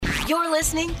You're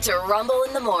listening to Rumble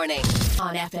in the Morning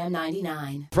on FM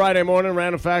 99. Friday morning,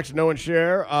 random facts, no one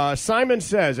share. Simon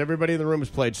Says. Everybody in the room has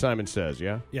played Simon Says,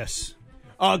 yeah? Yes.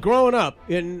 Growing up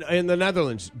in the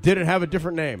Netherlands, did it have a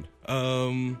different name?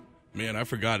 Man, I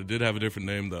forgot. It did have a different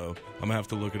name, though. I'm going to have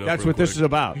to look it up. That's what this is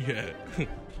about. Yeah.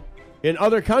 In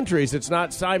other countries, it's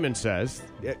not Simon Says.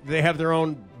 They have their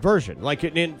own version. Like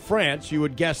in France, you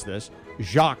would guess this.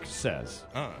 Jacques Says.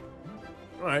 All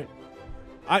right.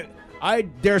 I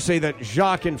dare say that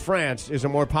Jacques in France is a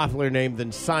more popular name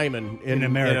than Simon in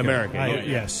America.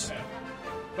 Yes.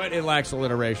 But it lacks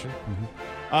alliteration.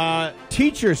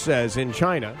 Teacher Says in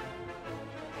China.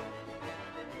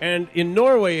 And in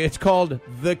Norway, it's called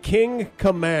The King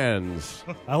Commands.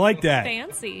 I like that.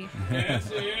 Fancy.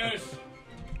 Yes.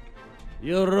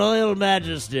 Your Royal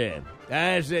Majesty,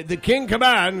 as the King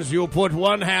commands, you put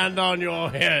one hand on your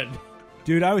head.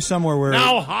 Dude, I was somewhere where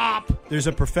Now hop. there's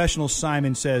a professional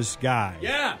Simon Says guy.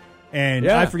 Yeah. And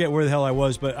I forget where the hell I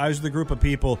was, but I was with a group of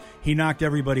people. He knocked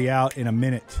everybody out in a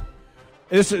minute.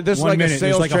 This is like minute. a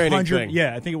sales like training 100, thing.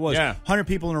 Yeah, I think it was. Yeah. 100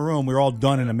 people in a room. We were all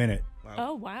done in a minute.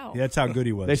 Oh, wow. Yeah, that's how good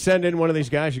he was. They send in one of these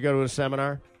guys. You go to a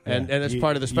seminar, and that's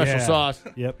part of the special sauce.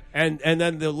 Yep. And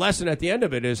then the lesson at the end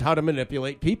of it is how to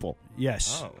manipulate people.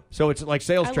 Yes. Oh. So it's like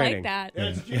sales I training. like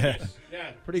that.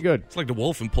 Yeah, pretty good. It's like the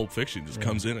wolf in Pulp Fiction. Just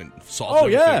comes in and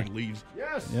solves everything and leaves.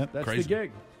 Yes, Yep. that's Crazy. the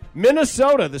gig.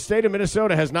 Minnesota, the state of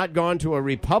Minnesota, has not gone to a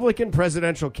Republican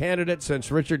presidential candidate since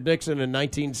Richard Nixon in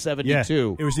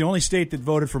 1972. It was the only state that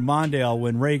voted for Mondale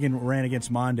when Reagan ran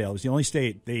against Mondale. It was the only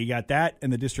state. They got that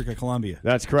and the District of Columbia.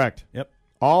 That's correct. Yep.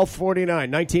 All 49.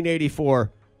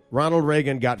 1984, Ronald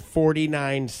Reagan got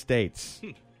 49 states.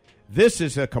 This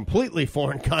is a completely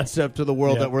foreign concept to the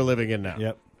world that we're living in now.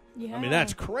 Yep. Yeah. I mean,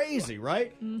 that's crazy,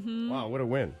 right? Mm-hmm. Wow, what a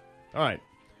win. All right,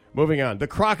 moving on. The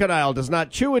crocodile does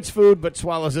not chew its food but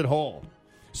swallows it whole.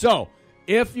 So,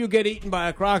 if you get eaten by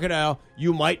a crocodile,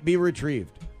 you might be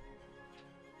retrieved.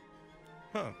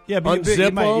 Yeah, but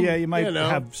Unzip you might them,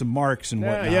 have some marks and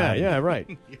whatnot. Yeah, right.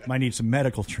 Might need some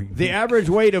medical treatment. The average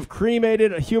weight of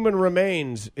cremated human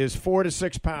remains is 4 to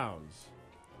 6 pounds.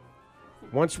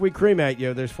 Once we cremate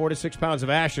you, there's 4 to 6 pounds of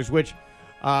ashes, which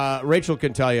Rachel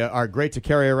can tell you are great to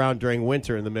carry around during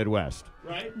winter in the Midwest.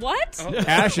 Right? What?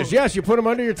 Ashes, yes, you put them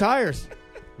under your tires.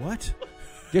 What?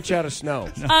 Get you out of snow.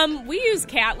 We use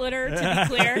cat litter, to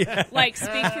be clear. Like,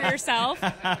 speak for yourself.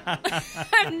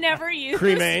 I've never used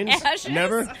Cremains? ashes.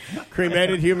 Never?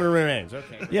 Cremated human remains.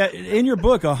 Okay. Yeah, in your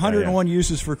book, 101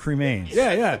 uses for cremains.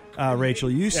 Yeah. Rachel,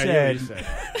 you Yeah, said... you said.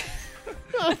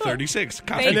 36.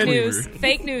 Fake news.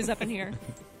 Fake news up in here.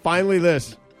 Finally,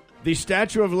 this. The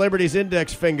Statue of Liberty's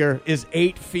index finger is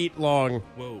 8 feet long.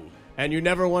 Whoa. And you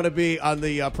never want to be on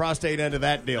the prostate end of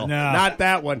that deal. No. Not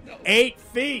that one. 8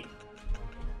 feet.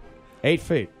 8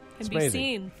 feet. Can It's be amazing.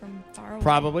 seen from far away.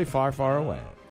 Probably far, far away.